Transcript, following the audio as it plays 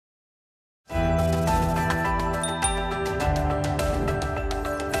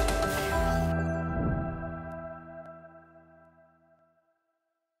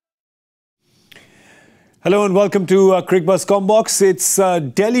Hello and welcome to Cricbuzz Comm Box. It's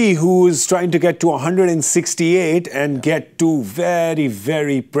Delhi who is trying to get to 168 and get to very,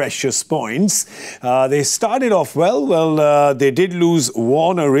 very precious points. They started off well. They did lose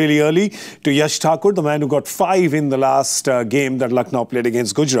Warner really early to Yash Thakur, the man who got 5 in the last game that Lucknow played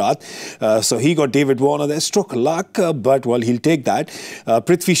against Gujarat. So he got David Warner there. Stroke luck, but well, he'll take that.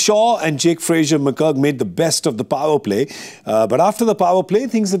 Prithvi Shaw and Jake Fraser-McCurg made the best of the power play. But after the power play,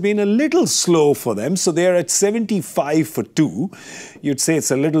 things have been a little slow for them. So they're at 75 for 2. You'd say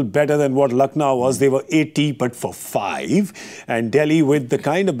it's a little better than what Lucknow was. They were 80 but for 5. And Delhi, with the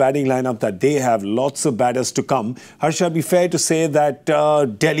kind of batting lineup that they have, lots of batters to come. Harsha, be fair to say that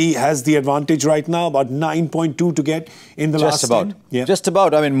Delhi has the advantage right now, about 9.2 to get in the last 10. Yeah. Just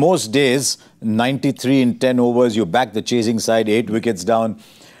about. I mean, most days, 93 in 10 overs, you back the chasing side, 8 wickets down.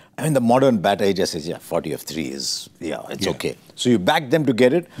 I mean, the modern batter, he just says, yeah, 40 of 3 is, it's okay. So you back them to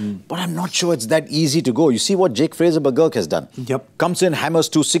get it, but I'm not sure it's that easy to go. You see what Jake Fraser-McCurg has done. Yep. Comes in, hammers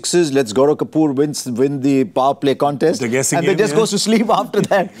 2 sixes, lets Gaurav Kapur win the power play contest. And then just goes to sleep after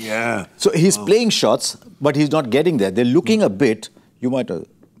that. Yeah. So he's playing shots, but he's not getting there. They're looking a bit, you might...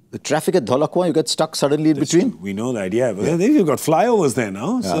 the traffic at Dholakwa, you get stuck suddenly in between. We know that, yeah. But you've got flyovers there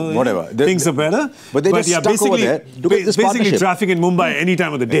now. So whatever. Things are better. But they're just stuck over there. Look at this basically traffic in Mumbai any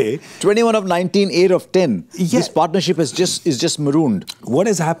time of the day. 21 of 19, 8 of 10. Yeah. This partnership is just marooned. What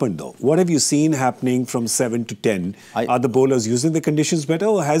has happened though? What have you seen happening from 7 to 10? Are the bowlers using the conditions better,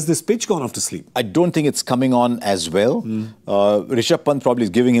 or has this pitch gone off to sleep? I don't think it's coming on as well. Rishabh Pant probably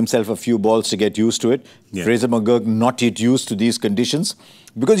is giving himself a few balls to get used to it. Yeah. Fraser-McCurg not yet used to these conditions.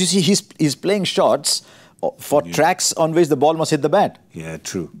 Because you see, he's playing shots for tracks on which the ball must hit the bat. Yeah,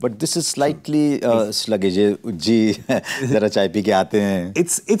 true. But this is slightly sluggish. Ji, zara chai pi ke aate hain.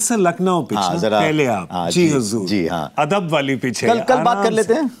 It's a Lucknow pitch. Pehle aap. Ji huzoor. Ji, haan. Adab wali pitch hai. Kal baat kar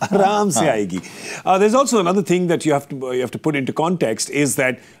lete hain. Aaram se aayegi. There's also another thing that you have to put into context is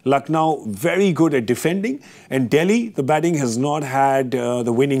that Lucknow very good at defending, and Delhi, the batting has not had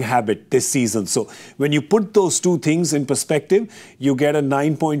the winning habit this season. So when you put those two things in perspective, you get a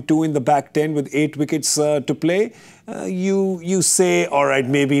 9.2 in the back 10 with 8 wickets to play. You say, all right,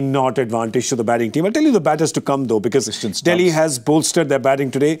 maybe not advantage to the batting team. I'll tell you the batters to come, though, because Delhi has bolstered their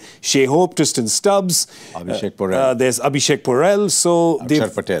batting today. Shea Hope, Tristan Stubbs. Abhishek Porel. There's Abhishek Porel. So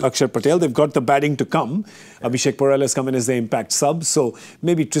Akshar Patel. They've got the batting to come. Abhishek Porel has come in as the impact sub. So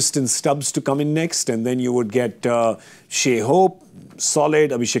maybe Tristan Stubbs to come in next. And then you would get Shea Hope. Solid.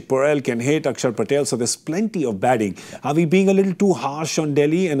 Abhishek Porel can hit. Akshar Patel. So there's plenty of batting. Yeah. Are we being a little too harsh on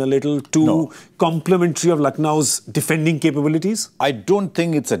Delhi and a little too complimentary of Lucknow's defending capabilities? I don't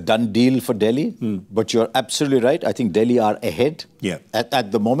think it's a done deal for Delhi, but you're absolutely right. I think Delhi are ahead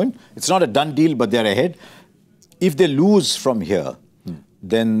at the moment. It's not a done deal, but they're ahead. If they lose from here,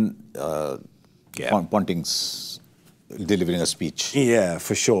 then Ponting's delivering a speech. Yeah,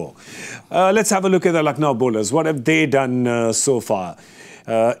 for sure. Let's have a look at the Lucknow bowlers. What have they done so far?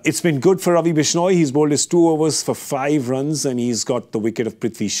 It's been good for Ravi Bishnoi. He's bowled his 2 overs for 5 runs and he's got the wicket of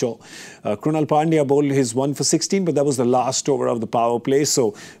Prithvi Shaw. Krunal Pandya bowled his 1 for 16, but that was the last over of the power play.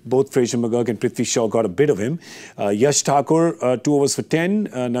 So both Fraser-McCurg and Prithvi Shaw got a bit of him. Yash Thakur, 2 overs for 10.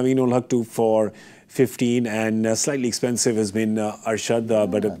 Naveen ul Haq 2 for 15, and slightly expensive has been Arshad,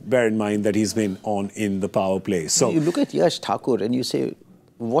 but bear in mind that he's been on in the power play. So you look at Yash Thakur and you say,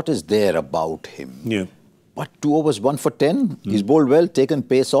 what is there about him? Yeah. What, 2 overs, 1 for 10? He's bowled well, taken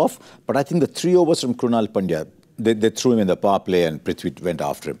pace off, but I think the 3 overs from Krunal Pandya, they threw him in the power play and Prithvi went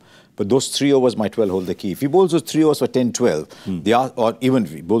after him. But those 3 overs might well hold the key. If he bowls those 3 overs for 10, 12, or even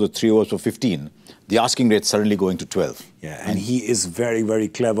if he bowls those 3 overs for 15, the asking rate's suddenly going to 12. Yeah, and he is very, very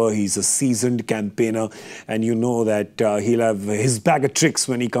clever. He's a seasoned campaigner, and you know that he'll have his bag of tricks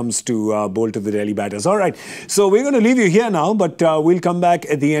when he comes to bowl to the Delhi batters. All right, so we're going to leave you here now, but we'll come back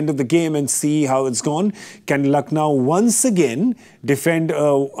at the end of the game and see how it's gone. Can Lucknow once again defend a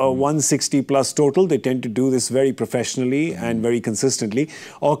 160-plus total? They tend to do this very professionally and very consistently.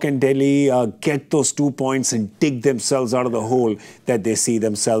 Or can Delhi get those 2 points and dig themselves out of the hole that they see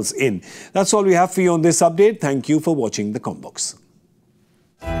themselves in? That's all we have for you on this update. Thank you for watching the Comm Box.